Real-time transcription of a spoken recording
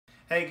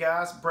Hey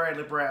guys,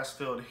 Bradley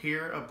Brassfield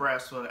here of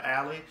Brassfield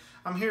Alley.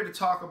 I'm here to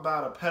talk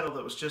about a pedal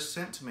that was just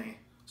sent to me.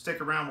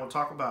 Stick around, we'll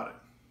talk about it.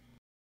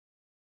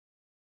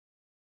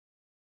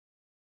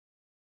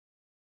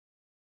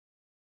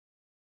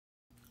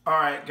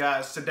 Alright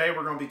guys, today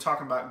we're going to be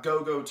talking about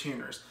GoGo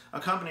Tuners, a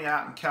company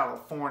out in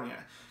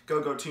California.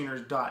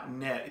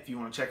 GoGoTuners.net if you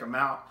want to check them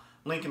out.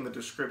 Link in the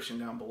description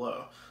down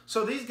below.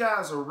 So these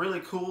guys are really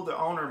cool. The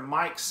owner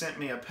Mike sent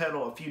me a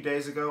pedal a few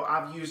days ago.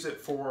 I've used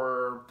it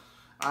for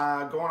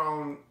going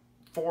on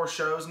 4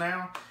 shows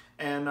now,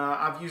 and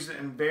I've used it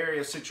in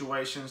various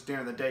situations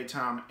during the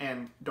daytime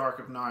and dark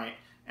of night,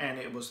 and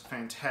it was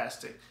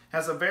fantastic. It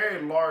has a very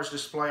large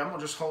display. I'm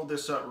gonna just hold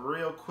this up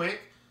real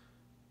quick.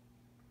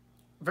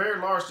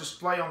 Very large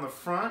display on the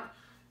front,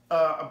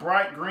 a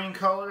bright green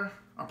color,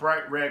 a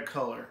bright red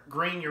color.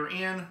 Green you're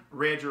in,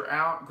 red you're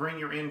out. Green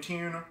you're in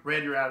tune,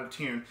 red you're out of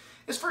tune.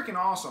 It's freaking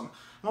awesome.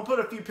 I'm gonna put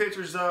a few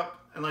pictures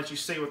up and let you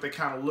see what they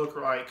kind of look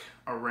like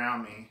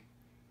around me.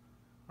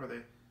 Where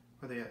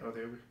they at? Oh,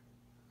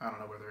 I don't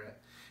know where they're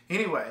at.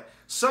 Anyway,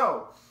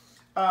 so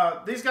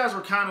these guys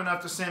were kind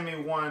enough to send me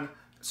one,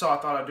 so I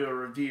thought I'd do a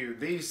review.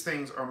 These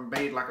things are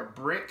made like a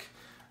brick.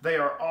 They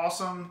are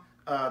awesome.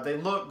 They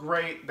look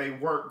great. They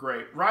work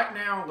great. Right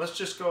now, let's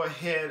just go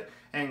ahead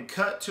and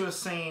cut to a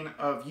scene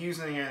of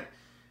using it,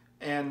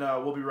 and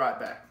we'll be right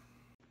back.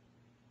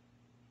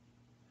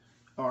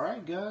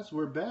 Alright guys,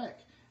 we're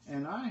back.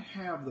 And I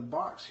have the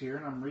box here,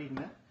 and I'm reading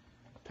it.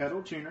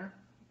 Pedal tuner,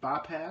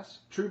 bypass,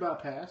 true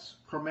bypass,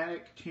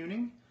 chromatic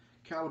tuning,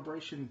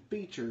 calibration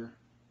feature,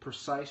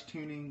 precise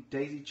tuning,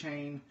 daisy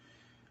chain,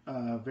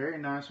 very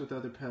nice with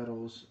other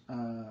pedals.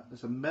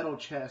 It's a metal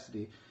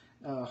chastity.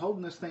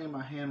 Holding this thing in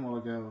my hand a while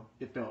ago,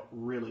 it felt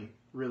really,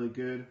 really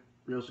good,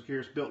 real secure.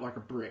 It's built like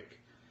a brick.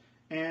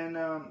 And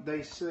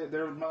they said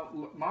their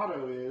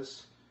motto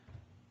is,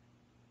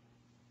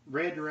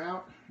 red you're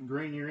out,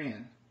 green you're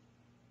in.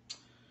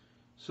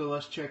 So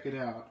let's check it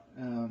out.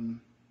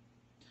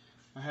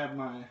 I have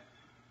my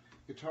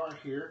guitar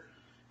here.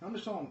 I'm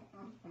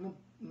gonna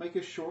make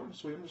it short and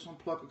sweet. I'm just gonna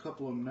pluck a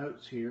couple of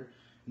notes here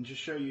and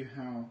just show you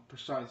how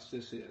precise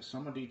this is. So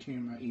I'm gonna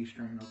detune my E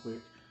string real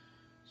quick.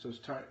 So it's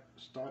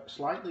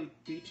slightly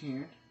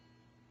detuned.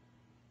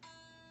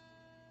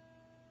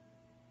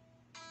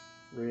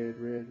 Red,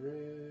 red,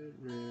 red,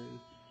 red,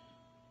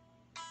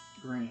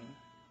 green.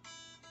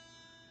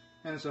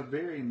 And it's a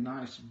very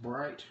nice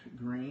bright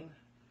green,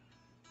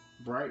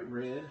 bright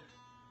red.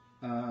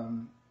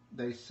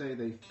 They say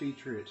they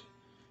feature it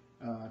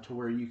to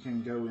where you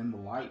can go in the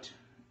light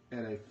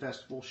at a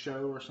festival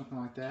show or something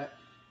like that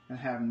and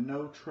have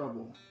no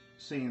trouble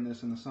seeing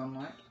this in the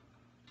sunlight.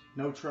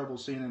 No trouble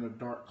seeing it in a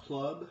dark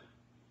club.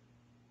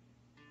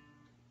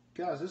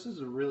 Guys, this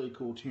is a really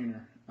cool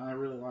tuner. I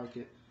really like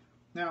it.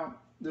 Now,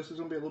 this is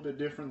going to be a little bit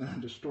different than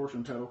a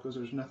distortion pedal because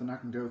there's nothing I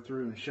can go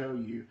through and show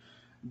you.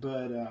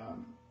 But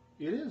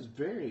it is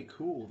very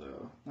cool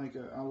though. Like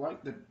I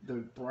like the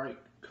bright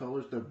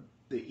colors. The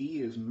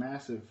E is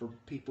massive for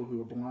people who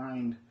are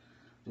blind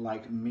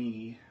like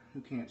me, who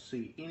can't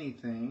see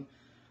anything.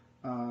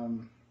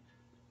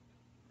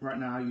 Right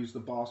now I use the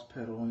Boss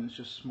pedal and it's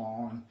just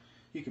small and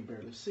you can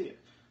barely see it.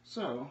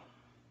 So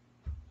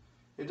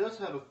it does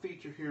have a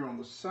feature here on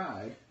the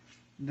side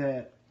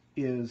that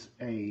is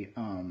a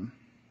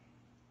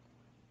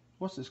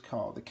what's this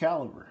called? The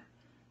caliber.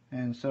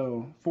 And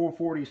so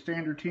 440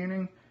 standard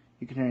tuning,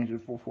 you can change it to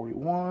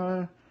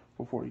 441,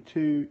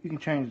 442. You can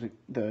change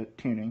the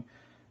tuning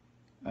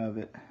of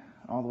it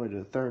all the way to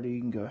the 30. You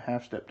can go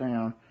half step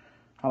down.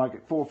 I like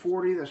it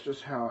 440. That's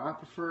just how I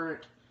prefer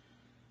it.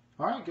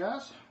 Alright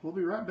guys, we'll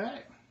be right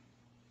back.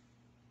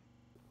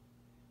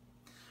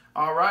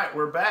 Alright,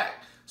 we're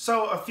back.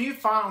 So a few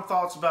final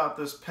thoughts about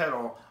this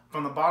pedal.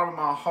 From the bottom of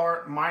my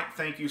heart, Mike,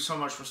 thank you so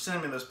much for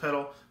sending me this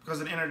pedal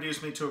because it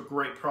introduced me to a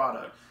great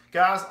product.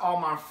 Guys, all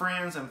my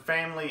friends and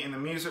family in the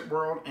music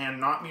world and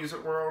not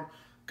music world,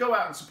 go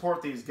out and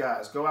support these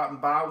guys. Go out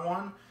and buy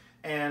one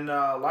and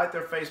like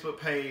their Facebook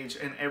page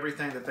and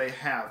everything that they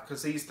have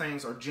because these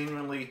things are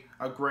genuinely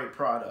a great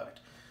product.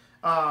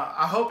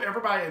 I hope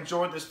everybody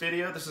enjoyed this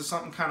video. This is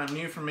something kind of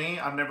new for me.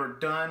 I've never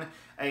done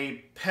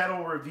a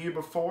pedal review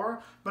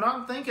before, but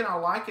I'm thinking I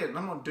like it and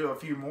I'm going to do a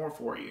few more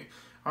for you.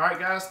 Alright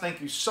guys, thank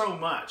you so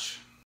much.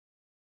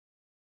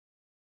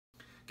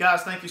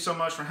 Guys, thank you so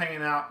much for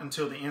hanging out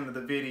until the end of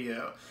the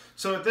video.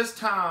 So at this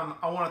time,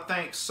 I want to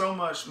thank so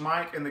much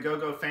Mike and the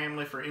GoGo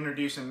family for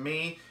introducing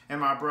me and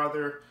my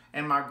brother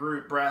and my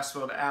group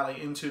Brassfield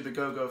Alley into the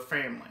GoGo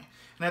family.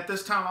 And at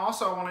this time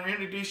also I want to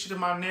introduce you to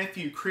my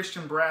nephew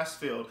Christian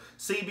Brassfield,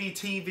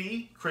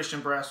 CBTV,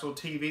 Christian Brassfield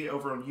TV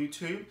over on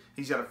YouTube.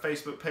 He's got a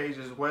Facebook page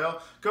as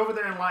well. Go over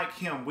there and like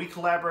him. We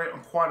collaborate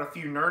on quite a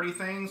few nerdy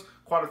things,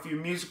 quite a few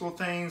musical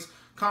things,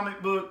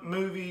 comic book,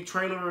 movie,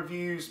 trailer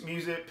reviews,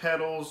 music,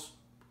 pedals,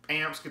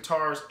 amps,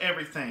 guitars,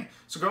 everything.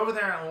 So go over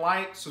there and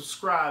like,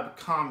 subscribe,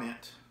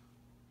 comment.